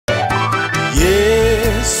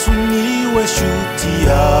Sumiłeś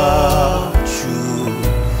utiaciu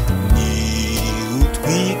ni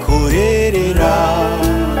utwikorerera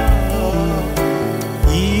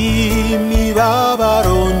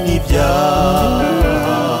imibabaro n'ibyaha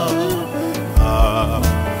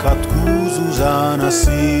akatwuzuza na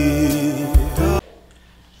sida.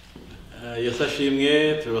 Yesu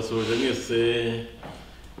ashimwe, turabasuhuje mwese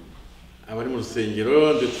abari mu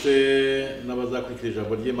rusengero ndetse n'abazakurikira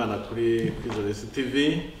ijambo ry'Imana kuri Kwizera Yesu TV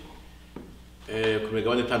ku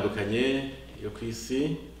migabane itandukanye yo ku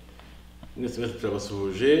isi. Mwese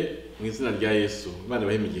turabasuhuje mu izina rya Yesu. Imana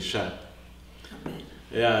ibahe imigisha.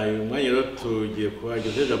 Uyu mwanya rero tugiye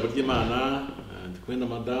kubagezaho ijambo ry'Imana ndi kumwe na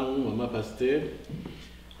madamu mama pasteur.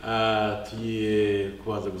 Tugiye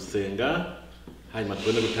kubanza gusenga hanyuma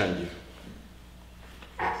tubone gutangira.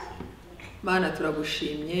 Mana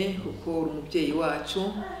turagushimye kuko uri umubyeyi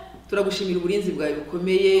wacu, turagushimira uburinzi bwawe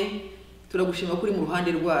bukomeye, turagushima kuri mu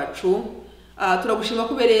ruhande rwacu, turagushima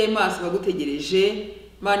kubereye maso bagutegereje.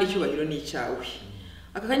 Mana icyubahiro ni icyawe.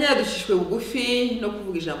 Aka kanya dushishwe bugufi no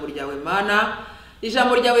kuvuga ijambo ryawe Mana.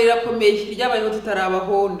 Ijambo ryawe rirakomeye, ryabayeho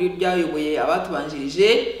tutarabaho, ryayoboye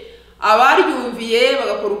abatubanjirije, abaryumviye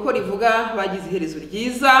bagakora uko rivuga bagize iherezo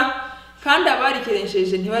ryiza, kandi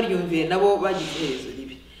abarikeresheje ntibaryumviye nabo bagize iherezo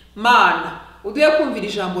ribi. Mana uduye kumvira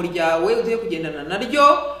ijambo ryawe, uduye kugendana naryo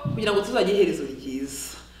kugira ngo tuzagire iherezo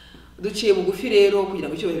ryiza. Duciye bugufi rero kugira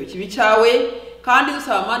ngo icyubahiro kibi cyawe, kandi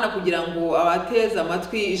dusaba Mana kugira ngo abateza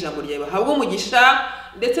amatwi ijambo ryawe bahabwe umugisha,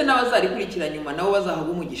 ndetse n'abazarikurikira nyuma nabo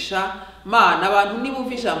bazahabwe umugisha. Mana abantu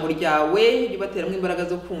nibumva ijambo ryawe bibateramo imbaraga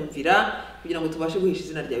zo kumvira kugira ngo tubashe guhisha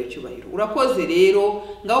izina ryawe icyubahiro. Urakoze rero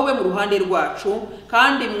ngaho ube mu ruhande rwacu,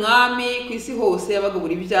 kandi mwami ku isi hose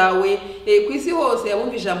abagabura ibyawe, ku isi hose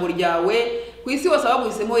yabumva ijambo ryawe, ku isi hose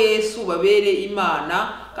abaguhisemo Yesu babere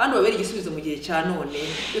Imana kandi babere igisubizo mu gihe cya none.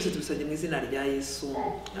 Byose tubisabye mu izina rya Yesu.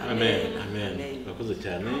 Amen. Amen. Urakoze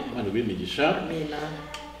cyane. Imana ibimigisha. Amen.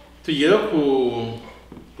 Tugiye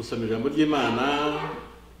gusoma ijambo ry'Imana.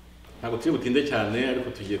 Ntabwo turi butinde cyane ariko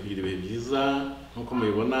tugiye kugira ibihe byiza nkuko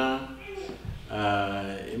mubibona.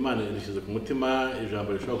 Imana idushize ku mutima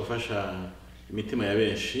ijambo rishobora gufasha imitima ya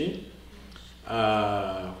benshi,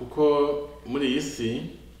 kuko muri iyi si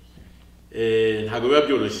ntabwo biba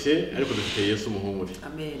byoroshye, ariko dufite Yesu umuhumure.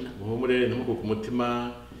 Amen. Umuhumure ntuko ku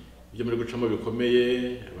mutima ibyo muri gucamo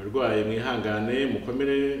bikomeye, abarwaye mwihangane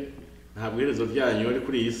mukomere, ntabwo iherezo ryanyu ari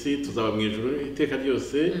kuri iyi si, tuzaba mu ijuru iteka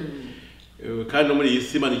ryose. Kandi no muri iyi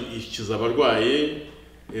si Imana ikiza abarwaye,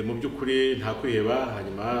 mu by'ukuri nta kwiheba.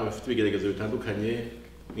 Hanyuma bafite ibigeragezo bitandukanye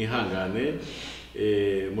mwihangane,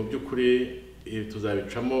 mu by'ukuri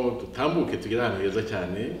tuzabicamo dutambuke tugere ahantu heza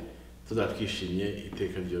cyane, tuzatwishimye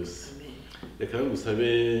iteka ryose. Reka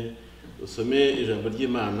ngusabe usome ijambo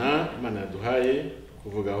ry'Imana Imana yaduhaye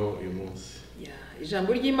kuvugaho uyu munsi.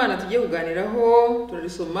 Ijambo ry'Imana tugiye kuganiraho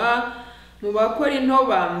turarisoma mu Bakorinto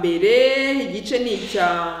ba mbere, igice ni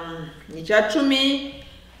icya 10,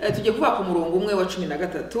 tugiye kuvuga ku murongo umwe wa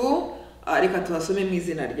 13. Reka tuhasome mu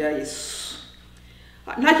izina rya Yesu.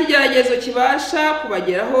 Nta kigeragezo kibasha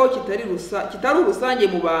kubageraho kitari urusange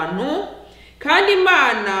mu bantu, kandi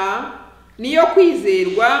Imana niyo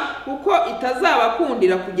kwizerwa, kuko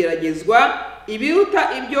itazabakundira kugeragezwa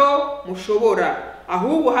ibiruta ibyo mushobora,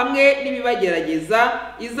 ahubwo hamwe n'ibibagerageza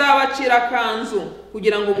izabacira akanzu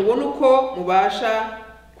kugira ngo mubone uko mubasha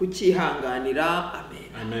kukihanganira. Amen.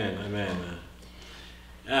 Amen. Amen.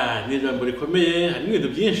 Ni ijambo rikomeye, hari ibintu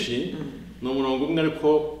byinshi, ni umurongo umwe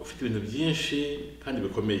ariko ufite ibintu byinshi kandi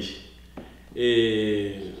bikomeye.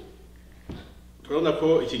 Turabona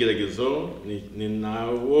ko ikigeragezo ni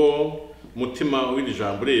nawo mutima w'iri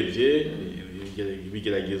jambo. Urebye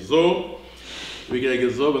ibigeragezo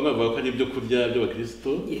bamwe bavuga ko ari ibyo kurya by'abakristo.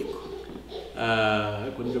 Yego.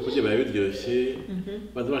 Ariko n'ibyo kurya biba biryoshye.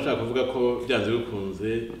 Baza bashaka kuvuga ko byanze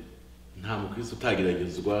bikunze nta mukristo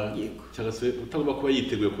utageragezwa, cyangwa se utagomba kuba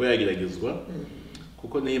yiteguye kuba yageragezwa,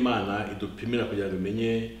 kuko n'Imana idupimira kugira ngo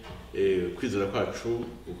imenye kwizera kwacu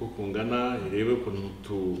uko kungana, irebe uko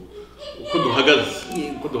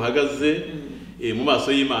duhagaze mu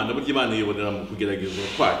maso y'Imana. Burya Imana yibonera mu kugeragezwa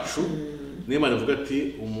kwacu. n'Imana ivuga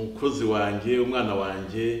ati umukozi wanjye, umwana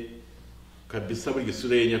wanjye kabisa buri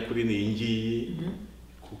gisura ye nyakuri ni ingiyi,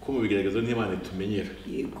 kuko mu bigeragezo n'Imana itumenyera.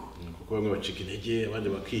 Yego. Kuko bamwe bacika intege, abandi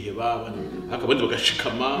bakiheba, abandi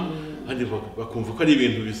bagashikama, abandi bakumva ko ari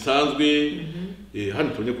ibintu bisanzwe. Hano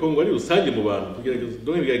tubonye ko ngo ari rusange mu bantu,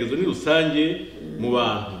 ibigeragezo ni rusange mu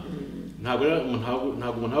bantu. Ntabwo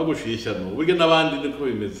umuntu agushyishyano burya n'abandi niko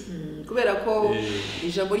bimeze. Kubera ko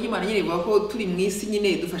ijambo ry'Imana nyine rivuga ko turi mu isi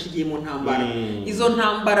nyine dufashe igihe mu ntambara. Izo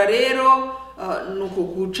ntambara rero nuko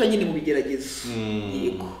guca nyine mu bigeragezo.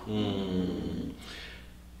 Yego.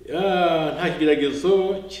 nta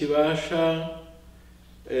kigeragezo kibasha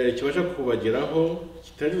kubageraho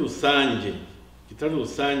kitari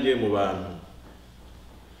rusange mu bantu.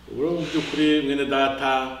 Ubwo mu by'ukuri mwene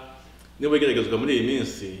data niba ugeragezwa muri iyi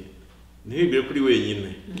minsi ntibigire kuri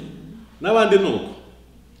wenyine, n'abandi nuko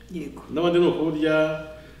yego, n'abandi nuko burya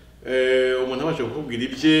umuntu abasha kukubwira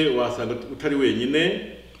ibye wasanga utari wenyine,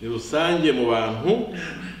 ni rusange mu bantu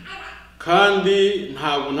kandi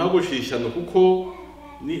ntabwo gushishana kuko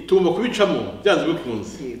tugomba kubicamo byanze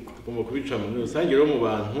bikunze, tugomba kubicamo ni rusange rero mu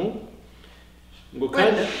bantu ngo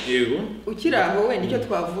kandi yego. Ukiri aho wenda icyo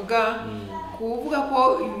twavuga kuvuga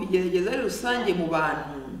ko ibigerageza ari rusange mu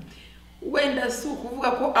bantu, wenda si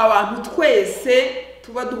ukuvuga ko abantu twese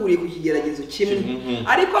tuba duhuriye ku kigeragezo kimwe,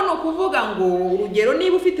 ariko no kuvuga ngo urugero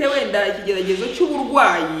niba ufite wenda ikigeragezo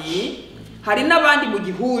cy'uburwayi hari n'abandi mu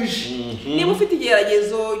gihuje, niba ufite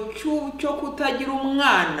ikigeragezo cyo kutagira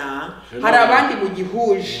umwana hari abandi mu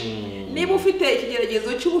gihuje, niba ufite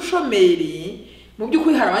ikigeragezo cy'ubushomeri mu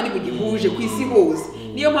by'ukuri hari abandi mu gihuje ku isi hose.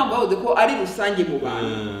 Niyo mpamvu bavuze ko ari rusange mu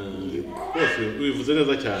bantu. Bose bivuze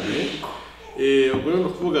neza cyane. Ubwo rero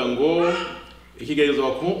kuvuga ngo ikigeragezo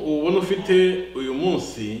ubona ufite uyu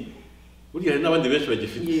munsi burya hari n'abandi benshi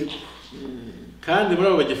bagifite, kandi muri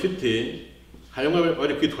abo bagifite harimo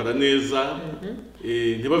bari kwitwara neza,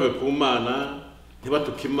 ntibave ku Mana,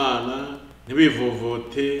 ntibatuke Imana,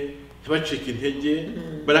 ntibivovote, ntibacike intege,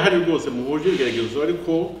 barahari rwose muhuje ibigeragezo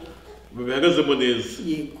ariko bihagazemo neza.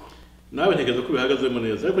 Nawe ntekereza ko bihagazemo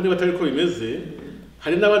neza, ariko niba atari ko bimeze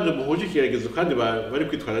hari n'abandi muhuje ikigeragezo kandi bari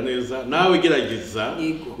kwitwara neza. Nawe gerageza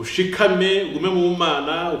ushikame, ugume mu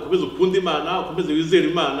Mana, ukomeze ukunda Imana, ukomeze wizere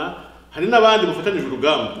Imana. Hari n'abandi mufatanije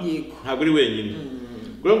urugamba, ntabwo uri wenyine.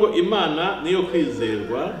 Kugira ngo Imana niyo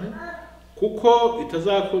kwizerwa kuko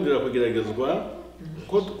itazakundira kugeragezwa,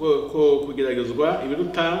 kugeragezwa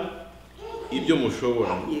ibiruta ibyo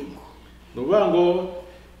mushobora. Nuvuga ngo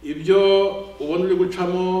ibyo ubona uri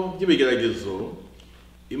gucamo by'ibigeragezo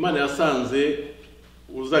Imana yasanze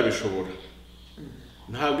uzabishobora.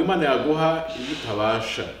 Ntabwo Imana yaguha ibyo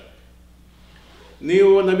utabasha. Niyo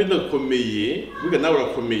ubona bidakomeye burya nawe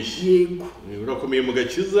urakomeye, urakomeye mu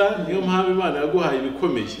gakiza. Niyo mpamvu Imana yaguhaye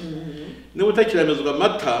ibikomeye. Niba utakiramezwa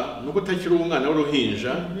amata nuko utakiri umwana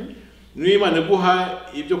w'uruhinja, niyo Imana yaguha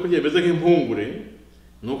ibyo kurya bimeze nk'impungure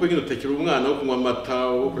nuko nyine utakiri umwana wo kunywa amata,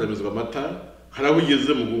 wo kuramezwa amata. Hari aho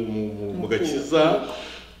ugeze mu gakiza,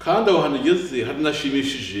 kandi aho hantu ugeze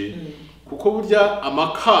haranashimishije kuko burya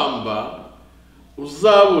amakamba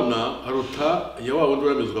uzabona aruta ya wa wundi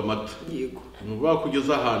uramezwa amata. Nuvuga ko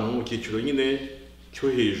ugeze ahantu mu cyiciro nyine cyo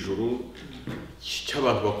hejuru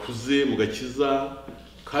cy'abantu bakuze mu gakiza,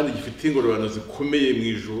 kandi gifite ingororano zikomeye mu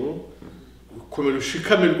ijuru. Ukomera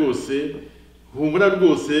ushikame rwose, humura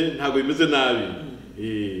rwose, ntabwo bimeze nabi,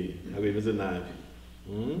 ntabwo bimeze nabi.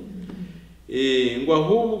 Ngo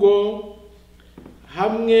ahubwo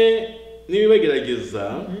hamwe n'ibibagerageza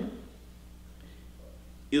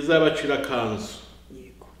izabacira akanzu.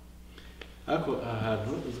 Ariko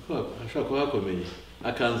ahantu hashobora kuba hakomeye.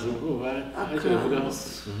 Akanzu vuba ariko bivugaho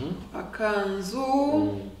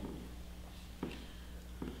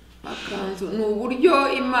akanzu ni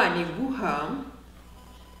uburyo Imana iguha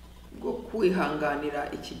bwo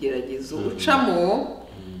kwihanganira ikigeragezo ucamo,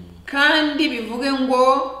 kandi bivuge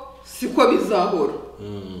ngo siko bizahora,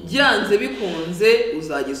 byanze bikunze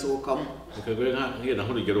uzagisohokamo. Ukagore nka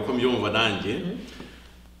nk'urugero ko mbyumva nanjye,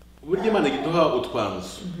 uburyo Imana iduha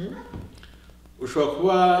utwanzu. Ushobora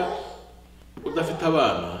kuba udafite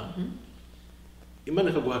abana, Imana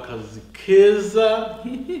ikaguha akazi keza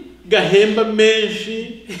gahemba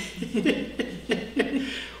menshi,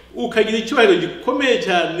 ukagira icyubahiro gikomeye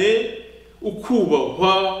cyane,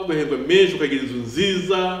 ukubahwa, ugahemba menshi, ukagira inzu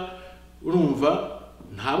nziza. Urumva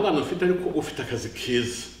nta mwana ufite ariko ufite akazi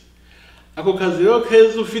keza. Ako kazi rero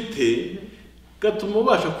keza ufite gatuma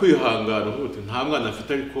ubasha kwihangana, uvuga nta mwana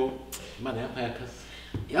afite ariko Imana yampaye akazi.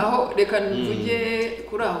 Aho reka mvuge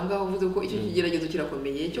kuri aho ngaho uvuze ko icyo kigeragezo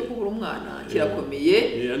kirakomeye cyo kubura umwana,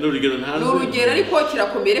 kirakomeye. N'urugero ariko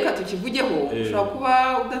kirakomeye, reka tukivugeho. Ushobora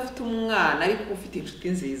kuba udafite umwana ariko ufite inshuti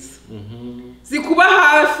nziza zikuba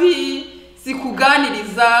hafi,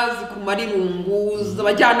 zikuganiriza, zikumara irungu,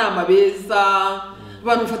 abajyanama beza,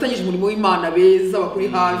 abantu bafatanyije umurimo w'Imana beza bakuri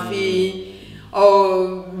hafi,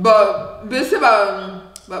 mbese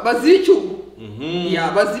bazicyuho,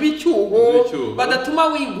 baziba icyuho, badatuma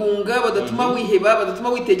wigunga, badatuma wiheba, badatuma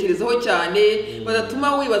witekerezaho cyane,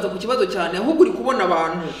 badatuma wibaza ku kibazo cyane, ahubwo uri kubona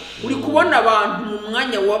abantu mu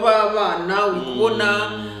mwanya w'ababana, uri kubona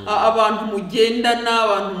abantu mugendana,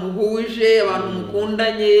 abantu muhuje, abantu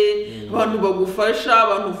mukundanye, abantu bagufasha,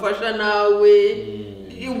 abantu ufasha nawe.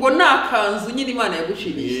 ubwo nakanzu nyine Imana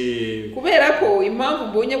yaguciriye kubera ko impamvu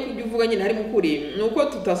mbonye ko ibyo uvuga nyine harimo ukuri nuko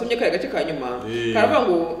tutasomye kare gace ka nyuma karavuga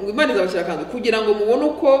ngo Imana izabashyira kanzu kugira ngo mubone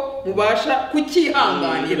uko mubasha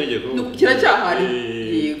kukihanganira kiracyahari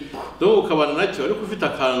yego do ukabana nacyo ariko ufite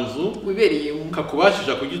akanzu wibereye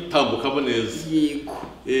kakubashije kugitambukamo neza yego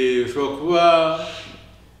ushobora kuba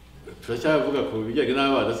turacyavuga ku bijyanye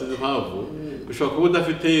n'abana sinzi impamvu ushobora kuba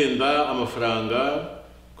udafite yenda amafaranga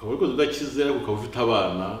ukaba rwose udakize ariko ukaba ufite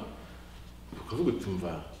abana ukavuga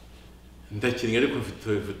utumva ndakinnye ariko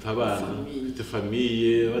ufite abana ufite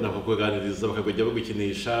famiye abana bakakuganiriza bakajya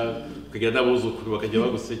bagukinisha ukagira n'abuzukuru bakajya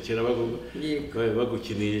bagusekera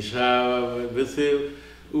bagukinisha mbese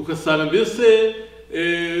ugasanga mbese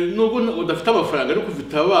nubwo udafite amafaranga ariko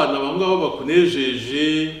ufite abana bamwe ngabo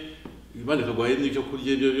bakunejeje Imana ikaguhaye n'icyo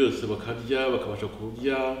kurya ibyo byose bakarya bakabasha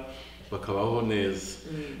kurya bakabaho neza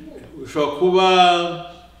ushobora kuba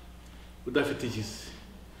udafite ikisi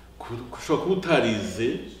ushobora kuba utarize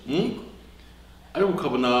ariko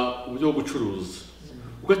ukabona uburyo bwo gucuruza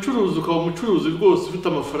ugacuruza ukaba umucuruzi rwose ufite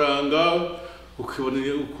amafaranga ukibona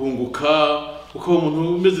ukunguka ukaba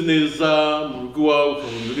umuntu umeze neza mu rugo iwawe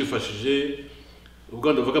ukabona urifashije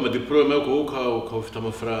ubwo ndavuga amadiplome ukaba ufite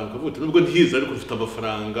amafaranga uvuga nubwo ntize ariko ufite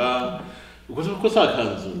amafaranga uko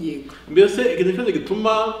sakanzu mbese ikintu cyose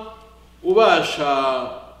gituma ubasha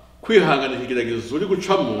kwihangana ikigeragezo uri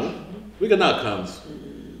gucamo wiga nakanzu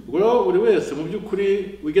ubwo buri wese mu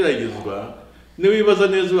by'ukuri wigeragezwa niwibaza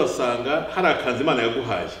neza urasanga hari akanzu Imana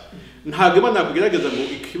yaguhaye ntabwo Imana yakugerageza ngo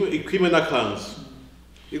ikwime n'akanzu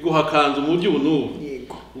iguha akanzu mu buryo n'ubu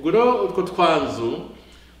ubwo rero utwo twanzu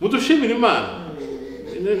mudushimira Imana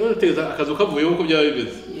noteza akazu kavuyeho uko byaba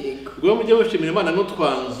bimeze ubwo mujye mushimira Imana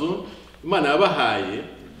n'utwanzu Imana yabahaye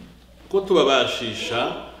ko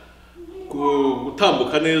tubabashisha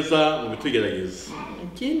gutambuka neza mu bitugerageza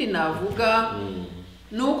ikindi navuga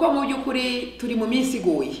nuko mu by'ukuri turi mu minsi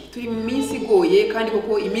igoye kandi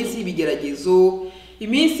koko iminsi y'ibigeragezo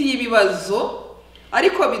iminsi y'ibibazo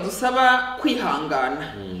ariko bidusaba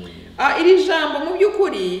kwihangana iri jambo mu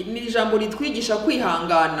by'ukuri ni ijambo ritwigisha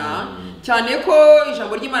kwihangana cyane ko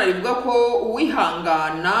ijambo ry'Imana rivuga ko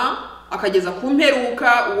uwihangana akageza ku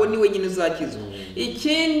mperuka uwo ni we nyine uzakizwa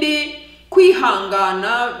ikindi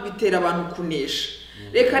kwihangana bitera abantu kunesha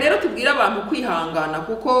reka rero tubwire abantu kwihangana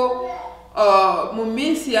kuko mu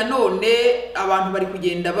minsi ya none abantu bari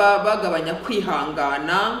kugenda bagabanya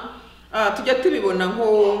kwihangana tujya tubibona nko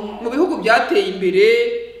mu bihugu byateye imbere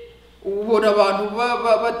ubona abantu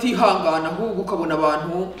batihangana ahubwo ukabona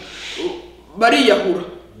abantu bariyahura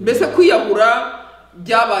mbese kwiyahura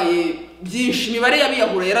byabaye byinshi imibare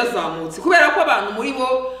y'abiyahura yarazamutse kubera ko abantu muri bo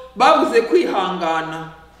babuze kwihangana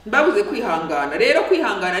rero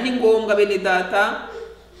kwihangana ni ngombwa bene data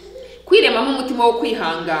kwiremamo umutima wo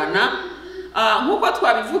kwihangana nk'uko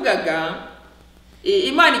twabivugaga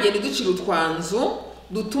Imana igenda iducira utwanzu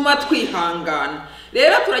dutuma twihangana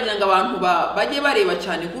rero turagira ngo abantu bajye bareba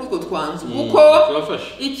cyane kuri utwo twanzu kuko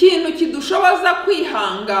ikintu kidushoboza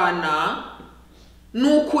kwihangana ni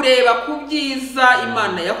ukureba ku byiza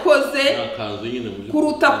Imana yakoze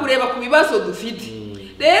kuruta kureba ku bibazo dufite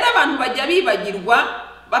rero abantu bajya bibagirwa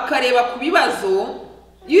bakareba ku bibazo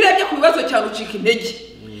iyo urebye ku bibazo cyane ucika intege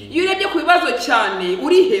iyo urebye ku bibazo cyane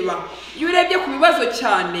uriheba iyo urebye ku bibazo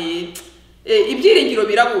cyane ibyiringiro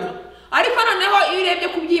birabura ariko noneho iyo urebye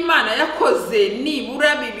ku by'Imana yakoze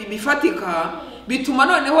nibura bifatika bituma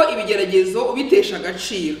noneho ibigeragezo ubitesha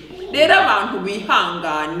agaciro rero abantu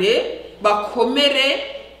bihangane bakomere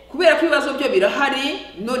kubera ko ibibazo byo birahari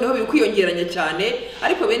noneho biri kwiyongeranya cyane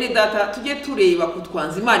ariko bene data tujye tureba ku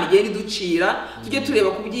twanzu Imana igenda iducira tujye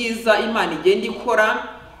tureba ku byiza Imana igenda ikora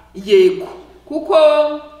yego kuko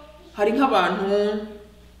hari nk'abantu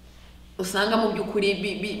usanga mu by'ukuri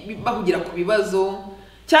bahugira ku bibazo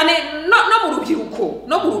cyane no mu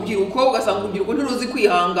rubyiruko ugasanga urubyiruko ntiruzi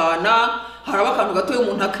kwihangana haraba akantu gato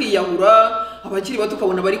umuntu akiyahura abakiri bato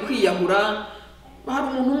ukabona bari kwiyahura hari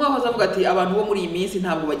umuntu umwe wahoze avuga ati abantu bo muri iyi minsi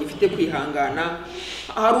ntabwo bagifite kwihangana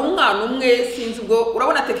hari umwana umwe sinzi ubwo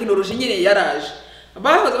urabona tekinoloji nyine yaraje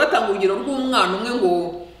bahoze batanga urugero rw'umwana umwe ngo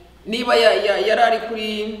niba yari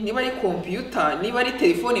kuri niba ari computer niba ari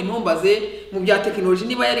telefone ntumbaze mu bya tekinoloji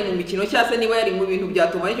niba yari mu mikino cyangwa se niba yari mu bintu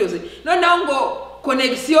byatuma cyose noneho ngo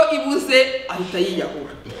connection ibuze ahita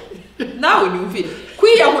yiyahura nawe nyumvire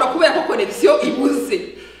kwiyahura kubera ko connection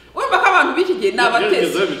ibuze urumva ko abantu b'iki gihe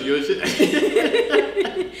nabateze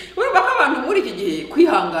urumva ko abantu muri iki gihe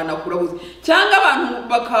kwihangana kurabuze cyangwa abantu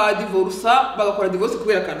bakadivorsa bagakora divorce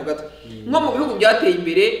kubera akantu gato nko mu bihugu byateye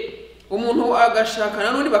imbere umuntu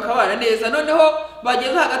agashakana n'undi bakabana neza noneho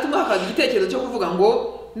bageze hagati mu hakaza igitekerezo cyo kuvuga ngo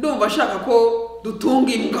ndumva ashaka ko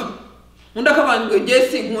dutunga imbwa undi akavuga ngo ngiye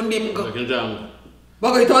sinkunda imbwa injangwe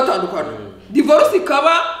bagahita batandukana divorce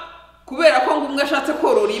ikaba kubera ko ngo umwe ashatse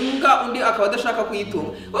korora imbwa undi akaba adashaka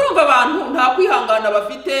kuyitunga urumva abantu nta kwihangana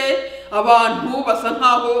bafite abantu basa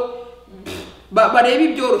nkaho bareba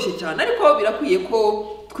ibyoroshye cyane ariko birakwiye ko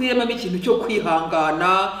twiremamo ikintu cyo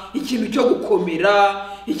kwihangana ikintu cyo gukomera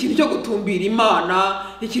ikintu cyo gutumbira Imana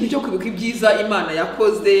ikintu cyo kwibuka ibyiza Imana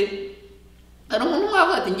yakoze hari umuntu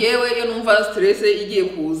mwavuga ati ngewe iyo numva stress igiye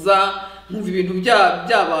kuza nkumva ibintu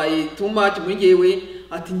byabaye tuma kimwe ngewe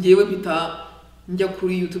ati ngewe mpita njya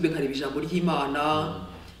kuri YouTube nkareba ijambo ry'Imana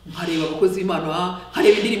nkareba abakozi b'Imana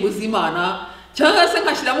nkareba indirimbo z'Imana cyangwa se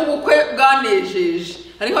nkashyiramo ubukwe bwanejeje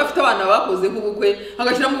ariko afite abana bakoze nk'ubukwe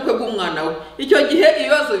agashyiramo ubukwe bw'umwana we icyo gihe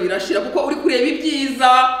ibibazo birashira kuko uri kureba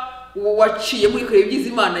ibyiza waciye muri kureba ibyiza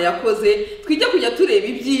Imana yakoze twijya kujya tureba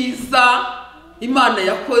ibyiza Imana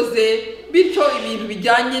yakoze bityo ibintu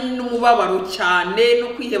bijyanye n'umubabaro cyane no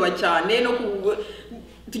kwiheba cyane no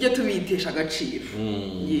tujye tubitesha agaciro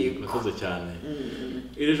yego nakoze cyane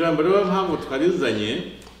iri jambo rero mpamvu twarizanye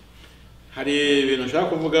hari ibintu nshaka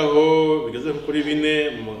kuvugaho bigeze kuri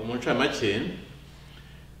 4 mu ncamake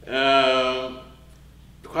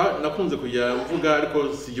nakunze kujya mvuga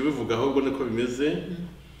ariko sijye bivuga ahubwo niko bimeze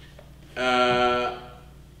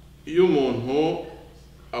iyo umuntu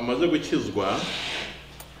amaze gukizwa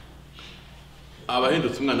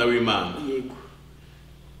abahindutse umwana w'Imana yego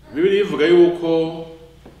Bibiliya ivuga yuko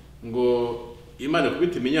ngo Imana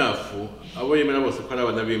kubita iminyafu abo yemera bose ko ari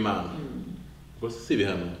abana b'Imana bose si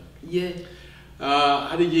ibihano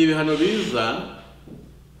hari igihe ibihano biza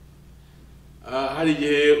hari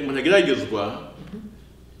igihe umuntu ageragezwa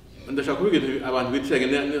ndashaka kubigira abantu bitiranye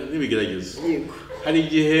n'ibigeragezo yego hari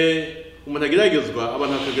igihe umuntu ageragezwa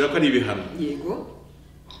abantu bakagira ko ari ibihano yego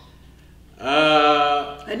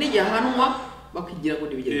hari n'igihe ahanwa bakigira ngo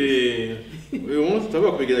n'ibigeragezo uyu munsi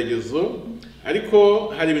tutavuga ku bigeragezo ariko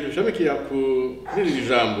hari ibintu bishamikira kuri iri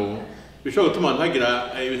jambo bishobora gutuma abantu hagira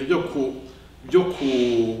ibintu byo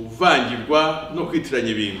kuvangirwa no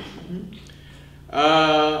kwitiranya ibintu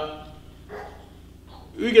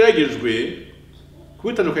iyo ugeragejwe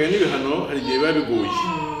kubitandukanya n'ibihano hari igihe biba bigoye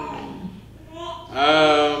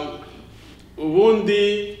ubundi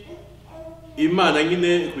Imana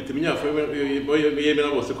nyine ikubita iminyafu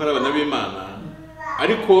yemera bose ko ari abana b'Imana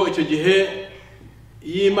ariko icyo gihe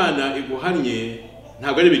iyo Imana iguhannye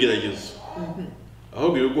ntabwo ari ibigeragezo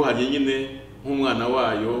ahubwo iguhannye nyine nk'umwana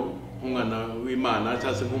wayo nk'umwana w'Imana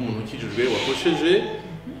cyangwa se nk'umuntu ukijijwe wakosheje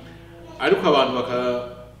ariko abantu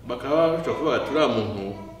bakaba bashobora kuvuga ati uriya muntu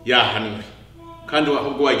yahanwe kandi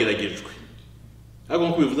ahubwo wageragejwe ariko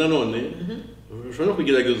nk'uko bivuze none ushobora no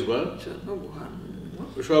kugeragezwa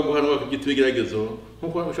ushobora guhanwa bakabyita ibigeragezo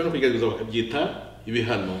nk'uko ushobora no kugeragezwa bakabyita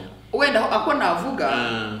ibihano wenda ako navuga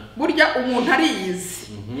burya umuntu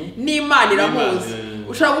ariyizi n'Imana iramuzi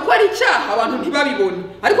ushobora gukora icyaha abantu ntibabibone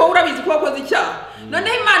ariko wowe urabizi ko wakoze icyaha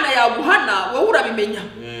noneho Imana yaguhana wowe urabimenya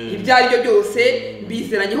ibyo ari byo byose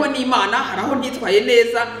bizeranyeho n'Imana hari aho ntitwaye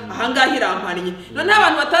neza ahangaha irampaniye noneho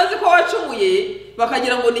abantu batazi ko wacumuye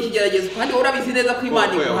bakagira ngo ni ikigeragezo kandi wowe urabizi neza ko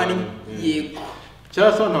Imana iguhannye yego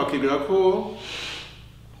cyangwa se abantu bakibwira ko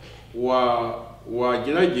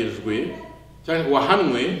wageragejwe cyangwa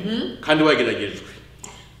wahanwe kandi wageragejwe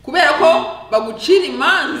kubera ko bagucira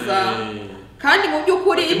imanza kandi mu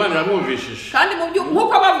by'ukuri Imana iramwumvishije kandi mu by'ukuri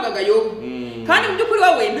nk'uko bavugaga Yobu kandi mu by'ukuri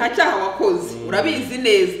wowe nta cyaha wakoze urabizi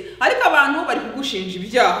neza ariko abantu bari kugushinja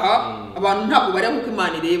ibyaha abantu ntabwo bari nk'uko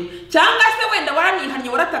Imana ireba cyangwa se wenda waranihannye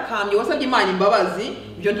waratakambye wasabye Imana imbabazi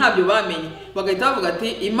ibyo ntabyo bamenye bagahita bavuga ati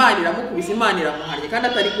Imana iramukubise Imana iramuhannye kandi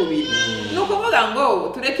atari ko biri ni ukuvuga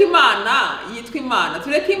ngo tureke Imana yitwa Imana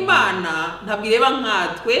tureke Imana ntabwo ireba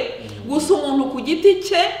nkatwe gusa umuntu ku giti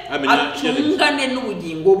cye atungane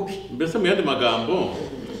n'ubugingo bwe mbese mu yandi magambo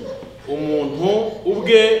umuntu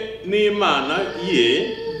ubwe n'Imana ye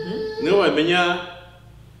niwe wamenya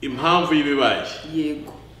impamvu y'ibibaye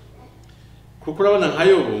yego kuko urabona nka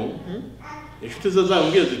Yobu inshuti ze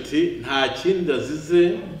zamubwiye ziti nta kindi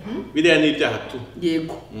azize biriya n'ibyaha tu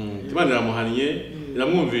yego Imana iramuhannye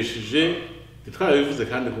iramwumvishije ntitwarabivuze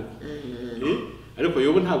kandi kuko ariko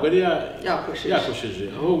Yobu ntabwo ari yakosheje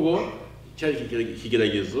ahubwo cyari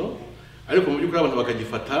ikigeragezo ariko mu by'ukuri abantu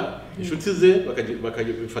bakagifata inshuti ze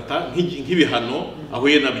bakagifata nk'ibihano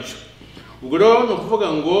ahuye nabyo ubwo rero ni ukuvuga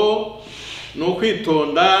ngo ni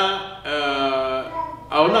ukwitonda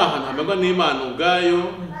aho ni ahantu hamerwa n'Imana ubwayo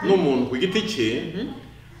n'umuntu ku giti cye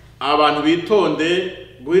abantu bitonde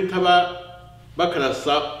guhita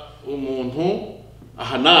bakarasa umuntu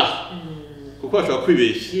aha n'aha kuko bashobora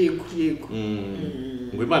kwibeshya yego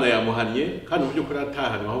ngo Imana yamuhannye kandi mu by'ukuri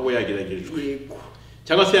atahanwe ahubwo yageragejwe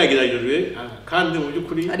cyangwa se yageragejwe kandi mu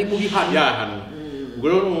by'ukuri ari mu bihano yahanwa. Ubwo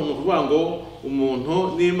rero ni ukuvuga ngo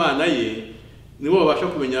umuntu n'Imana ye nibo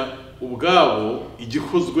babasha kumenya ubwabo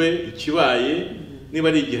igikozwe ikibaye niba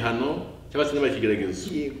ari igihano cyangwa se niba ari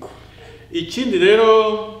ikigeragezo. yego Ikindi rero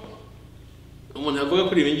umuntu yavuga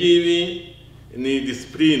kuri ibi ngibi ni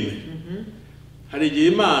discipline. Hari igihe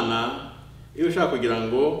Imana iyo ushaka kugira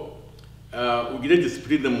ngo ugire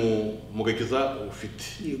discipline mu gakiza ufite,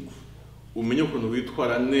 yego umenye ukuntu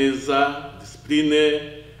witwara neza. Discipline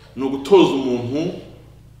ni ugutoza umuntu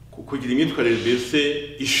kugira imyitwarire mbese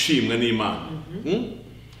ishimwa n'Imana.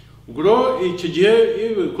 Ubwo rero icyo gihe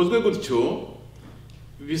iyo bikozwe gutyo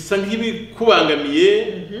bisa nk'ibikubangamiye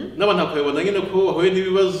n'abantu bakabibona nyine ko wahuye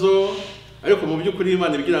n'ibibazo, ariko mu by'ukuri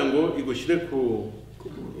Imana igira ngo igushyire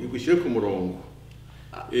ku murongo.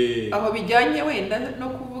 aho bijyanye wenda no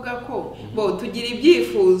kuvuga ko bo tugira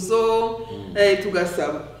ibyifuzo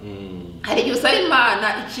tugasaba. Hari igihe usaba Imana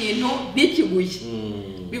ikintu ntikiguye,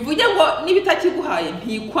 bivuge ngo niba itakiguhaye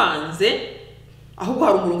ntikwanze, ahubwo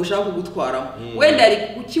hari umurongo ushaka kugutwaramo. Wenda yari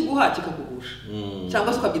kukiguha kikakugusha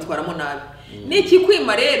cyangwa se ukabyitwaramo nabi.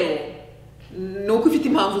 Nikikwima rero ni uko ifite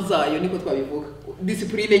impamvu zayo, niko twabivuga.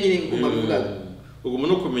 Discipline nyine ngomba kuvuga. Ugomba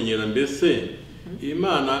no kumenyera mbese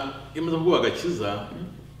Imana imaze kuguha agakiza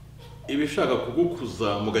iba ishaka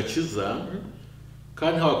kugukuza mu gakiza,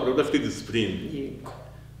 kandi ntabwo udafite discipline. Yego.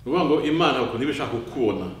 Ni ukuvuga ngo Imana ukuntu iba ishaka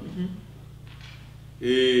kukubona.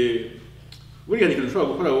 Buriya ni ikintu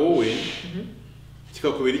ushobora gukora wowe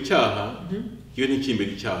kikakubera icyaha, iyo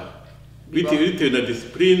ntikimbere icyaha. Bitewe na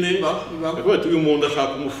discipline, akavuga ati uyu muntu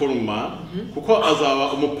ashaka umuforoma kuko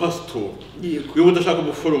azaba umupasitori. Uyu muntu ashaka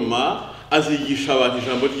umuforoma azigisha abantu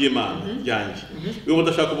ijambo ry'Imana ryanjye. Uyu muntu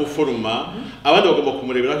ashaka umuforoma abandi bagomba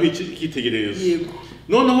kumureberaho icyitegererezo.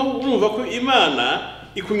 Noneho urumva ko Imana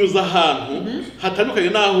ikunyuza ahantu hatandukanye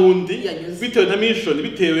n'aho undi, bitewe na mission,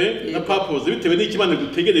 bitewe na purpose, bitewe n'icyo Imana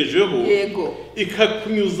igutegerejeho.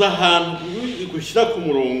 Ikakunyuza ahantu igushyira ku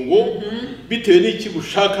murongo bitewe n'icyo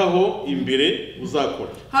ushakaho imbere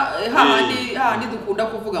uzakora. Hahandi dukunda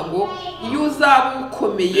kuvuga ngo iyo uzaba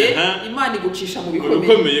ukomeye Imana igucisha mu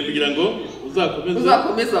bikomeye kugira ngo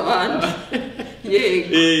uzakomeze abandi. Yego.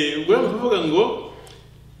 Ubwo rero kuvuga ngo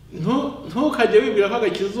ntukajye wibwira ko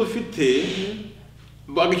agakiza ufite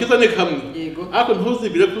agakiza ni kamwe, ariko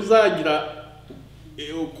ntuzibwire ko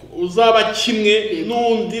uzaba kimwe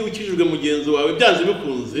n'undi ukijijwe mugenzi wawe byanze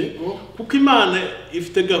bikunze, kuko Imana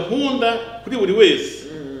ifite gahunda kuri buri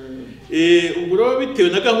wese. Ubwo rero bitewe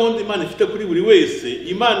na gahunda Imana ifite kuri buri wese,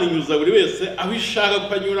 Imana inyuza buri wese aho ishaka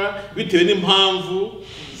ko anyura bitewe n'impamvu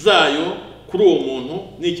zayo kuri uwo muntu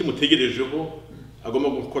n'iki mutegerejeho agomba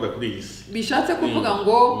gukora kuri iyi si. Bishatse kuvuga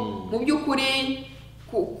ngo mu by'ukuri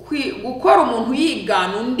gukora umuntu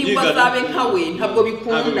yigana undi ngo azabe nkawe ntabwo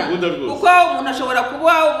bikunda, kuko umuntu ashobora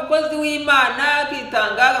kuba umukozi w'Imana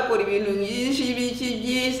akitanga agakora ibintu byinshi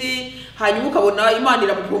by'isi, hanyuma ukabona Imana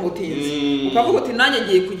iramupromotinze, ukavuga uti nanjye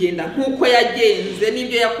ngiye kugenda nk'uko yagenze,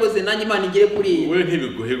 n'ibyo yakoze nanjye Imana igire kuri iyi. Wowe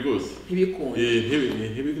ntibiguhe rwose,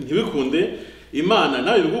 ntibikunde. Imana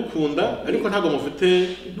nawe iragukunda, ariko ntabwo mufite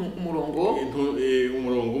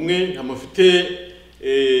umurongo umwe, ntamufite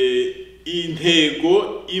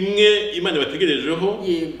intego imwe Imana bategerejeho.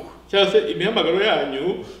 Yego. Cyangwa se imihamagaro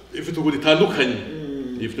yanyu ifite ukuntu itandukanye.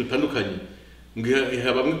 Ifite utandukanye.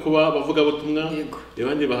 Bamwe kuba bavuga butumwa,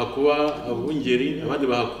 abandi bahakuba abungeri, abandi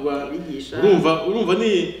bahakuba urumva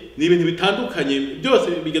ni ibintu bitandukanye, byose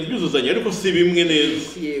bigenda byuzuzanya ariko si bimwe neza.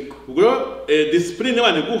 Ubwo discipline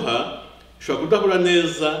Imana iguha ishobora kudahura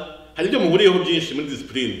neza, hari ibyo muhuriyeho byinshi muri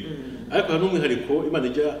discipline, ariko hari n'umwihariko Imana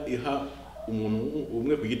ijya iha umuntu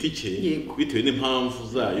umwe ku giti cye bitewe n'impamvu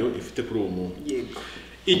zayo ifite kuri uwo muntu.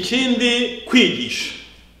 Ikindi, kwigisha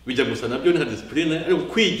bijya gusa nabyo ni nka discipline, ariko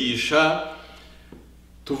kwigisha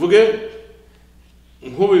tuvuge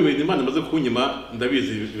nk'ubu ibintu Imana imaze kunyima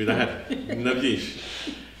ndabizi birahari na byinshi,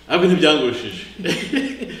 ariko ntibyangushije,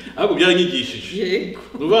 ahubwo byaranyigishije. Ni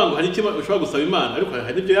ukuvuga ngo hari icyo ushobora gusaba Imana, ariko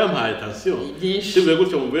hari ibyo yampaye attention, tuvuye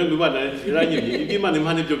gutyo mu bwenge Imana yaranyimye, ibyo Imana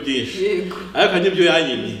impa nibyo byinshi, ariko hari n'ibyo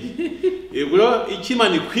yanyimye. Ubwo icyo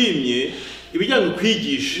Imana ikwimye ibijyanye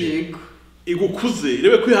kwigisha, igukuze,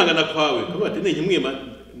 irebe kwihangana kwawe, kuko ati ninkimwima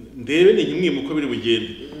ndebe ninkimwima uko biri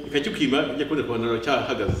bugende, ikacyukwima ijya kubona kubona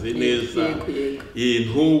cyahagaze neza.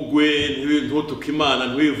 Ntugwe, ntutuke Imana,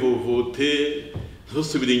 ntiwivovute,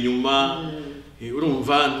 ntusubire inyuma.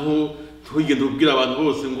 Urumva ntugende ubwira abantu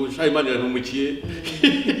bose ngo sha Imana irantumukiye.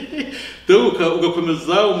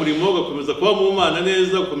 Ugakomeza umurimo, ugakomeza kuba mu Mana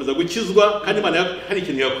neza, ugakomeza gukizwa, kandi Imana hari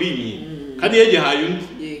ikintu yakwimye, kandi yagihaye undi,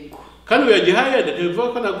 kandi uyagihaye ntibivuga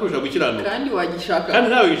ko nakurusha gukiranuka, kandi wagishaka, kandi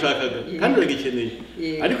nawe wagishakaga, kandi uragikeneye,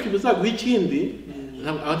 ariko ibizaguha ikindi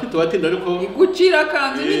abatito batinda ariko gucira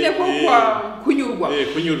kanzu nyine ko kunyurwa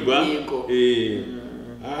kunyurwa yego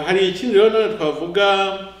hari ikindi rero none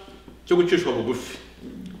twavuga cyo gucishwa bugufi.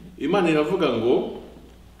 Imana iravuga ngo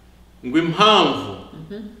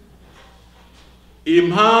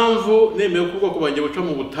impamvu nemeye ko ubwoko banjye buca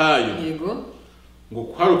mu butayu yego ngo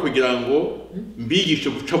kwari kugira ngo mbigishe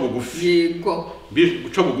guca bugufi yego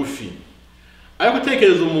guca bugufi. Ariko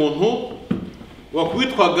tekereza umuntu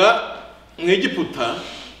wakubitwaga mu Egiputa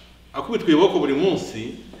akubitwa iboko buri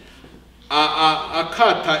munsi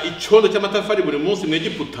akata icyondo cy'amatafari buri munsi mu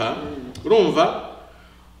Egiputa. Urumva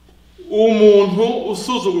umuntu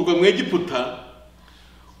usuzugurwa mu Egiputa,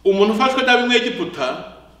 umuntu ufashwe nabi mu Egiputa,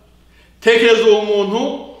 tekereza uwo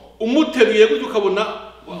muntu umuteruye gutyo ukabona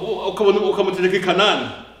ukamutereka i Kanani,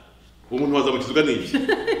 uwo muntu wazamukizwa n'iki?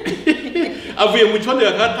 Avuye mu cyondo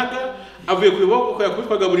yakataga, avuye ku biboko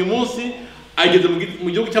yakubitwaga buri munsi, ageze mu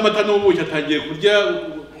gihugu cy'amata n'ubuki, atangiye kurya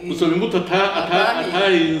gusoma imbuto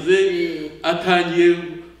atahinze, atangiye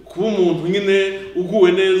kuba umuntu nyine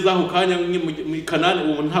uguwe neza aho kanya mu Kanani.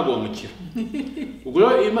 Uwo muntu ntabwo wamukira. Ubwo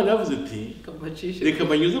rero Imana yavuze iti reka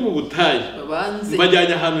mbanyuze mu butayu,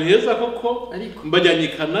 mbajyanye ahantu heza koko, mbajyanye i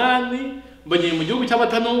Kanani, mbajyanye mu gihugu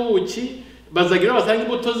cy'amata n'ubuki, bazagira basanga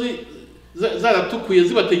imbuto zaratukuye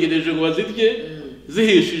zibategereje ngo bazirye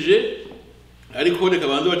zihishije. Ariko reka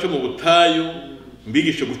banze bace mu butayu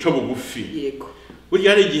mbigishe guca bugufi. Yego.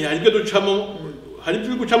 Burya hari igihe hari ibyo ducamo, hari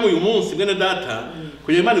ibyo gucamo uyu munsi mwene data,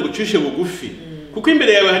 kugira Imana igucishe bugufi. Kuko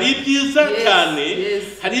imbere yawe hari ibyiza cyane,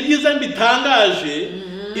 hari ibyiza bitangaje.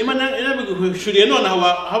 Imana irabiguhishuriye none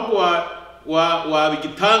ahubwo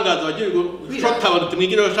wabigitangaza wagiye gushota abantu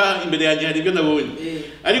tumwigire basha imbere yanjye hari ibyo nabonye.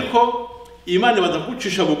 Ariko Imana ibanza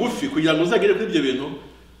kugucisha bugufi kugira ngo uzagere kuri ibyo bintu.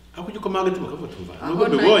 Hakujya ko magati mukavuga tumva nubwo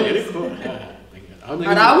mbibonye ariko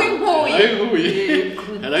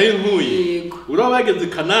haraho inkuye uro bageze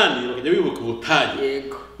Kanani bakajya bibuka ubutayu.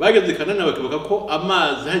 Bageze Kanani bakibuka ko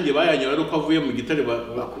amazi hagiye bayanyura ari uko avuye mu gitare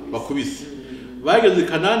bakubise. Bageze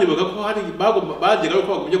Kanani bavuga ko hari bagega ko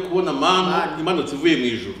bagumye kubona mana imanutse ivuye mu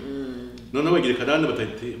ijuru. None bagire Kanani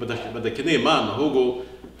badakeneye mana, ahubwo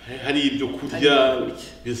hari ibyo kurya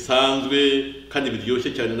bisanzwe kandi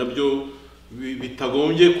biryoshye cyane nabyo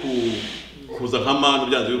bitagombye kuza nka mana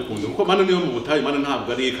byanze bikunze, kuko mana niyo mu butayu, mana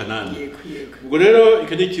ntabwo ari Kanani. Ubwo rero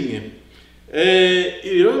ikanye kimwe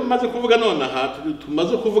iyo maze kuvuga nonaha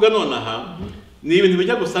tumaze kuvuga nonaha ni ibintu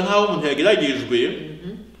bijya gusa nkaho umuntu yagiragijwe,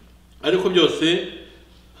 ariko byose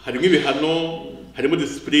harimo ibihano, harimo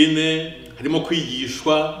discipline, harimo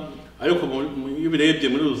kwigishwa. Ariko iyo birebye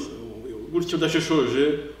muri gutyo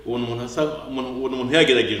udashishoje ubona umuntu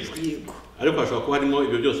yageragejwe, ariko hashobora kuba harimo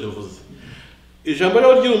ibyo byose bivuze. Ijambo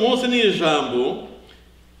rero ry'uyu munsi ni ijambo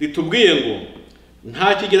ritubwiye ngo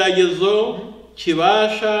nta kigeragezo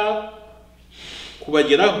kibasha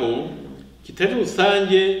kubageraho kitari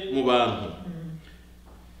rusange mu bantu.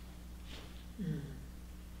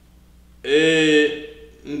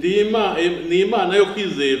 Ndi Imana yo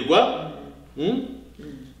kwizerwa,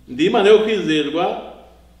 ndi Imana yo kwizerwa,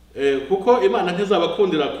 kuko Imana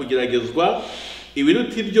ntizabakundira kugeragezwa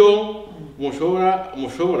ibiruta ibyo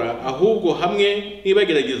mushobora, ahubwo hamwe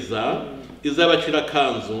nibagerageza izabacira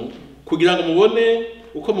akanzu kugira ngo mubone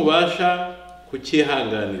uko mubasha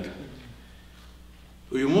kukihanganira.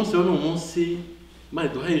 Uyu munsi ni umunsi Imana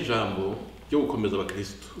iduhaye ijambo ryo gukomeza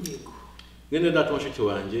abakristo. Mwene data washiki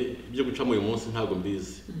wanjye, ibyo gucamo uyu munsi ntabwo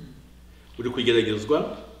mbizi. Uri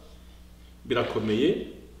kugeragezwa, birakomeye,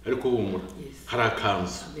 ariko humura, hari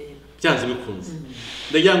akanzu byanze bikunze.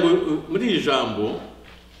 Ndagira ngo muri iri jambo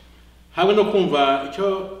habe no kumva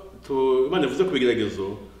icyo Imana ivuze ku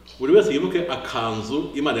bigeragezo, buri wese yibuke akanzu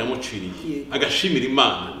Imana yamuciriye, agashimira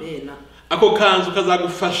Imana. Ako kanzu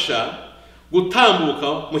kazagufasha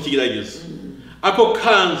gutambuka mu kigeragezo. Ako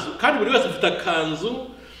kanzu kandi buri wese afite akanzu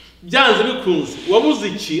byanze bikunze. Wabuze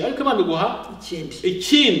iki, ariko Imana iguha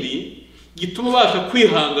ikindi gituma ubasha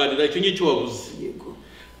kwihanganira icyo ngicyo wabuze.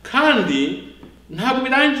 Kandi ntabwo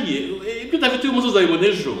birangiye, ibyo udafite uyu munsi uzabibona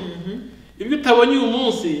ejo. Ibyo utabonye uyu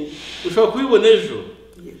munsi ushobora kubibona ejo.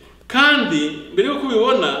 Kandi mbere yo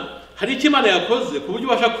kubibona hari icyo Imana yakoze ku buryo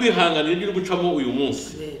ubasha kwihanganira ibyo uri gucamo uyu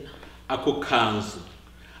munsi. Ako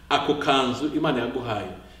kanzu Imana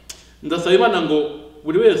yaguhaye. Ndasaba Imana ngo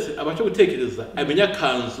buri wese abashe gutekereza amenya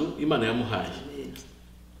akanzu Imana yamuhaye.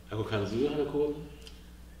 Ako kanzu urakabona?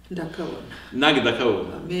 Ndakabona. Nange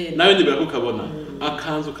ndakabona. Nawe ndibera ko ukabona.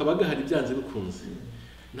 Akanzu kabaga hari byanze bikunze.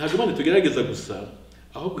 Ntabwo Imana tugerageza gusa,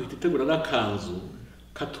 ahubwo itegura n'akanzu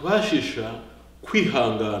katubashisha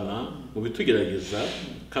kwihangana mu bitugerageza,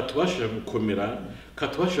 katubashisha gukomera,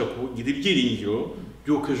 katubashisha kugira ibyiringiro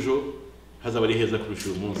by'uko ejo hazaba ari heza kurusha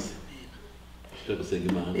uyu munsi.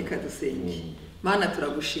 reka dusenge. Mana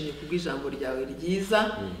turagushimye kubw'ijambo ryawe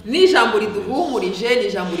ryiza, ni ijambo riduhumurije, ni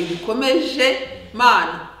ijambo ridukomeje.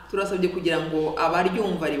 Mana turasabye kugira ngo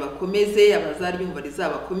abaryumva ribakomeze, abazaryumva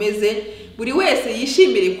rizabakomeze, buri wese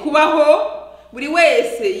yishimire kubaho, buri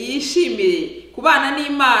wese yishimire kubana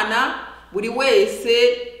n'Imana, buri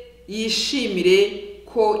wese yishimire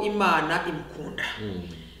ko Imana imukunda.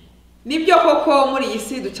 Nibyo koko muri iyi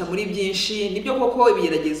si duca muri byinshi, nibyo koko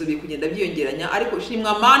ibigeragezo biri kugenda byiyongeranya, ariko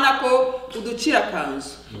shimwa Mana ko uducira akanzu.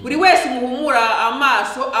 Buri wese umuhumura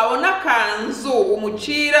amaso abona akanzu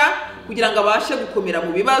umucira kugira ngo abashe gukomera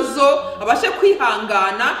mu bibazo, abashe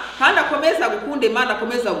kwihangana kandi akomeza gukunda Imana,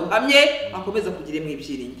 akomeza guhamye, akomeza kugira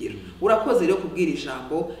ibyiringiro. Urakoze rero kubwira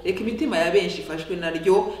ijambo, reka imitima ya benshi ifashwe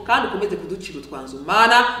naryo kandi ukomeze kuducira utwanzu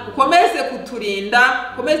Mana, ukomeze kuturinda,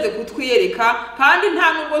 ukomeze kutwiyereka, kandi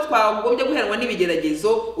nta nubwo twagombye guheranwa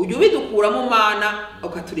n'ibigeragezo, ujye ubidukuramo Mana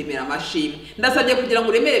ukaturemera amashimwe. Ndasabye kugira ngo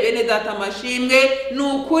uremere bene data amashimwe, ni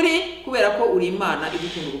ukuri kubera ko uri Imana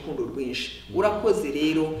idukunda urukundo rwinshi. Urakoze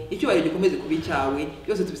rero, icyubahiro gikomeze kuba icyawe,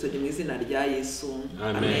 byose tubisabye mu izina rya Yesu.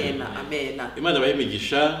 Amen. Amen. Imana ibahe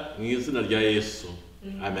imigisha mu izina rya Yesu.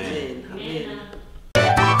 Amen. Amen.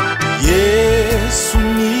 Yesu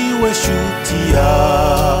niwe shuti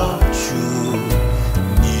yacu,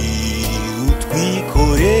 ni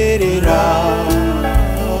utwikorerera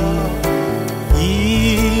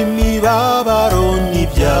imibabaro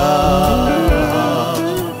n'ibyaha,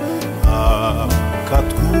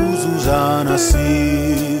 akatwuzuza na